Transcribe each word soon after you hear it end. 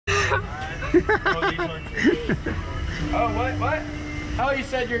Oh, what? Oh, you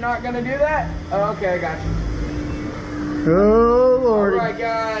said you're not gonna do that? Oh, okay, I got you. Oh, Lordy. All right,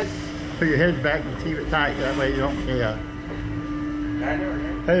 guys. Put your heads back and keep it tight. That way you don't, yeah. I know,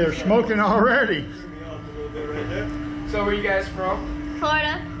 right? Hey, they're smoking already. So, where you guys from?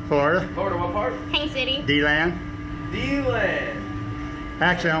 Florida. Florida. Florida, what part? Haines City. D-Land. D-Land.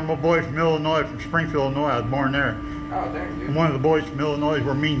 Actually, I'm a boy from Illinois, from Springfield, Illinois. I was born there. Oh, dang, dude. And one of the boys from Illinois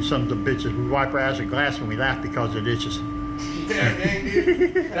were mean sons of bitches. We wipe our ass with glass and we laugh because of itches. Yeah, dang,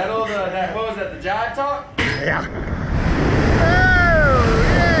 dude. That old, what was that, the jive talk? Yeah. Oh,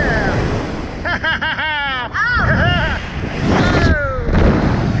 yeah.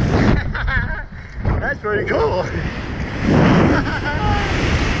 Oh. That's pretty cool.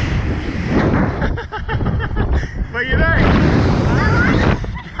 What do you think?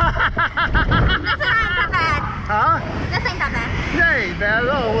 Huh? This ain't that bad. That ain't bad at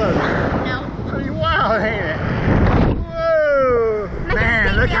all, was it? No. Pretty wild, ain't it? Whoa!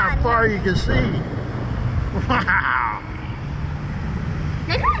 Man, look how far you can see. Wow!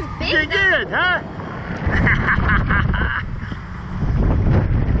 This one's big. You did, huh?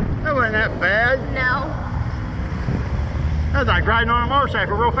 That wasn't that bad. No. That was like riding on a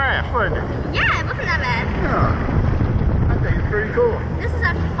motorcycle real fast, wasn't it? Yeah, it wasn't that bad. Yeah. I think it's pretty cool. This is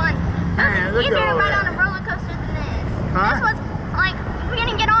actually fun. Man, It look was easier at to all ride that. on a roller coaster than this. Huh? This was like, you're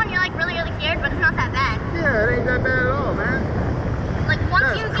gonna get on, you're like really scared, but it's not that bad. Yeah, it ain't that bad at all, man. Like once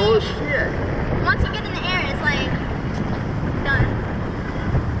That's you cool as get, shit. once you get in the air, it's like done.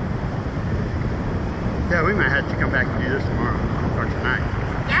 Yeah, we might have to come back and do this tomorrow or tonight.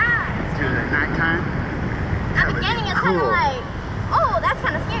 Yeah. Do it at nighttime. At the beginning, it's kind of like, oh, that's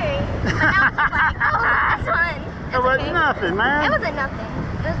kind of scary. But now it's just like, oh, that's fun. That wasn't nothing, man. It wasn't nothing.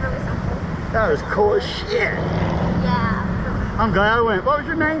 It was really simple. That was cool as shit. Yeah. I'm glad I went. What was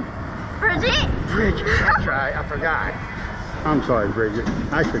your name? Bridget. Bridget. That's right. I forgot. I'm sorry, Bridget.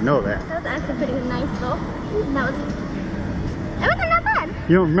 I should know that. That was actually pretty nice though. It wasn't that bad.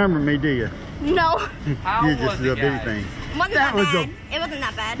 You don't remember me, do you? No. How You was just it, did a bitty guys? thing. It wasn't That that was bad. It wasn't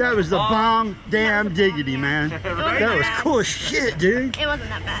that bad. That was the bomb damn That was the bomb, diggity, yeah. man. wasn't That was bad. cool as shit, dude. It wasn't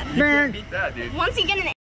that bad. Man. Beat that, dude. Once you get in the